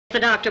The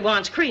doctor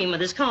wants cream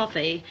with his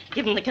coffee.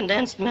 Give him the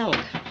condensed milk.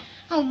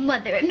 Oh,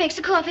 Mother, it makes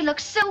the coffee look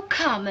so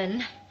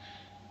common.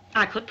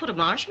 I could put a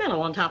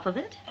marshmallow on top of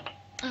it.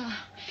 Oh,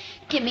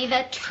 give me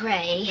the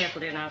tray.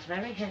 Careful, dear, now it's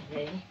very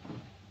heavy.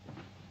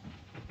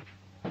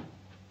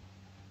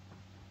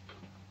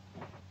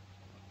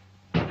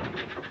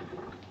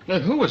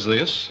 Who is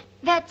this?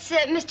 That's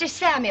Mr.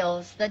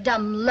 Samuels, the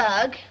dumb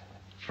lug.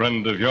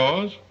 Friend of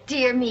yours?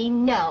 Dear me,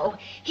 no.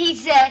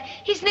 He's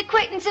an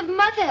acquaintance of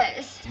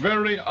Mother's.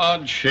 Very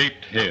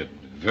odd-shaped head.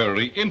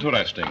 Very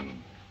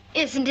interesting.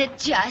 Isn't it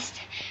just?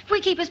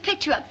 We keep his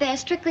picture up there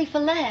strictly for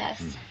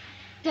laughs.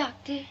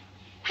 Doctor,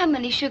 how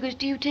many sugars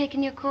do you take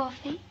in your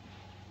coffee?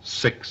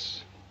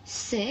 6.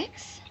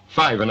 6?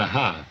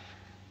 5.5.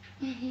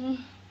 Mm-hmm.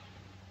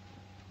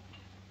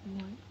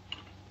 1,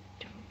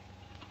 2.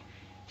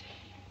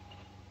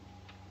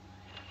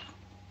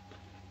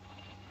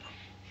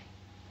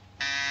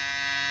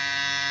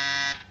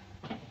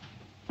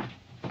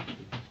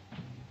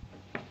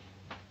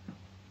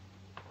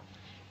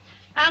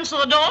 Answer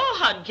the door,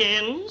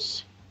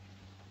 Hudkins.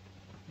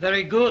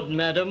 Very good,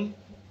 madam.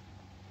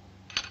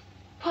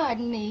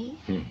 Pardon me.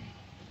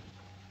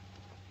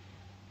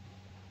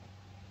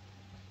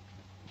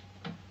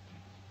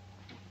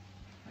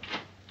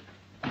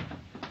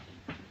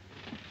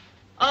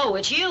 Oh,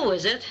 it's you,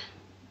 is it?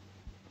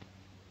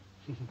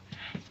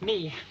 It's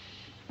me.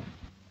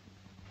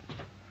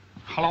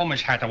 Hello,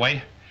 Miss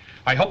Hathaway.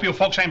 I hope you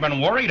folks ain't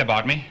been worried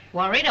about me.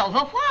 Worried over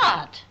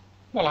what?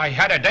 Well, I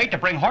had a date to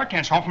bring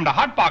Hortense home from the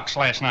hot box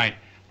last night,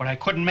 but I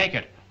couldn't make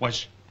it.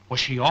 Was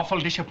she awful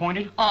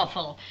disappointed?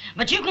 Awful.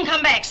 But you can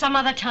come back some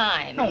other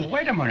time. No,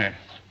 wait a minute.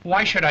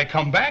 Why should I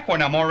come back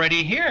when I'm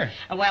already here?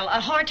 Well,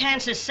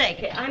 Hortense is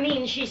sick. I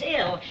mean, she's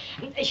ill.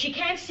 She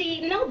can't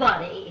see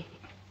nobody.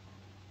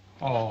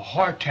 Oh,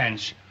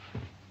 Hortense.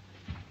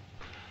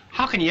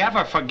 How can you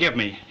ever forgive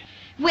me?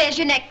 Where's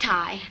your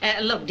necktie?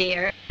 Look,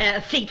 dear,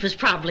 feet was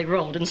probably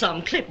rolled in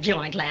some clip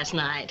joint last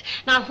night.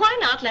 Now, why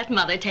not let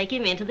Mother take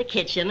him into the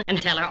kitchen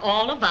and tell her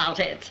all about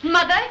it?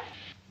 Mother,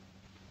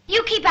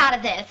 you keep out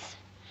of this.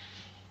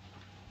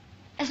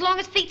 As long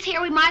as Feet's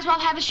here, we might as well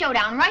have a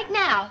showdown right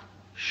now.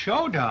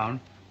 Showdown?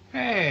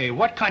 Hey,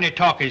 what kind of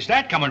talk is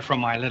that coming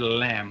from my little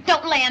lamb?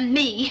 Don't lamb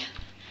me.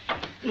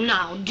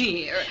 Now,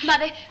 dear.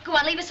 Mother, go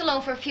on, leave us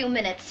alone for a few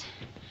minutes.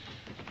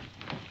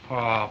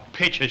 Oh,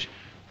 Peaches.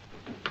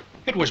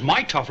 It was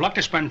my tough luck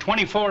to spend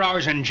 24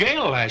 hours in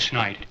jail last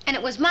night. And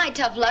it was my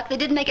tough luck they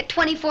didn't make it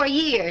 24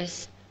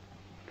 years.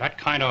 That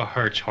kind of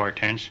hurts,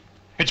 Hortense.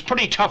 It's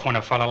pretty tough when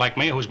a fella like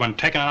me, who's been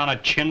taking it on a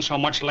chin so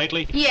much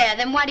lately. Yeah,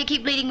 then why do you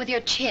keep leading with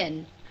your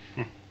chin?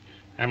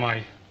 Am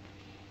I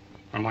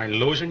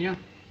losing you?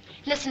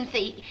 Listen,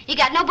 Feet, you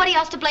got nobody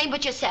else to blame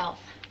but yourself.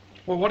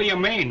 Well, what do you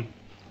mean?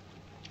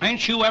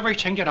 Ain't you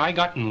everything that I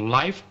got in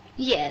life?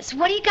 Yes,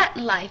 what do you got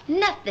in life?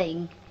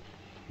 Nothing.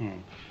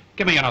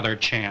 Give me another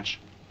chance.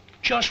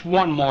 Just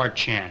one more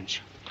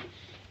chance.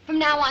 From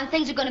now on,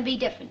 things are going to be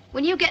different.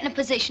 When you get in a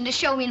position to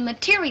show me in a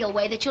material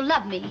way that you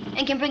love me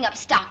and can bring up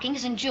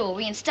stockings and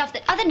jewelry and stuff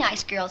that other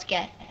nice girls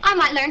get, I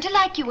might learn to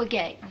like you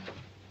again.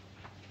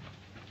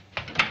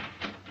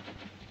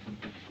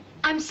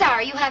 I'm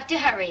sorry, you have to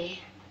hurry.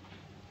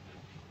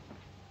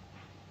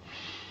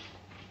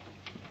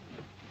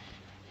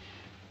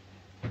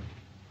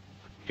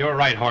 You're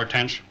right,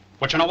 Hortense.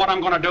 But you know what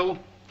I'm going to do?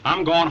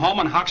 I'm going home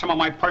and hock some of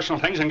my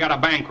personal things and get a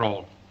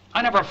bankroll.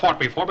 I never fought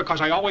before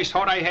because I always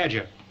thought I had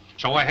you.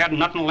 So I had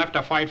nothing left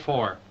to fight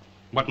for.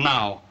 But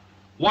now,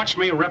 watch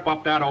me rip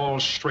up that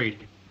old street.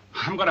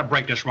 I'm going to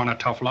break this run of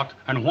tough luck.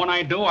 And when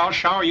I do, I'll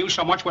shower you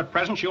so much with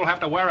presents you'll have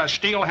to wear a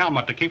steel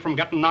helmet to keep from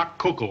getting knocked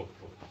cuckoo.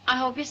 I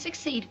hope you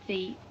succeed,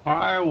 Feet.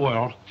 I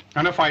will.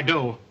 And if I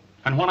do,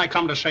 and when I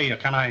come to see you,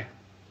 can I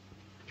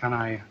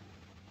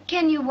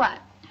Can you what?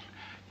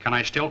 Can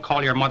I still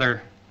call your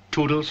mother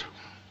Toodles?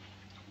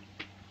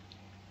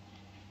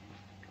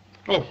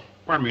 Oh,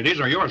 pardon me, these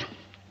are yours.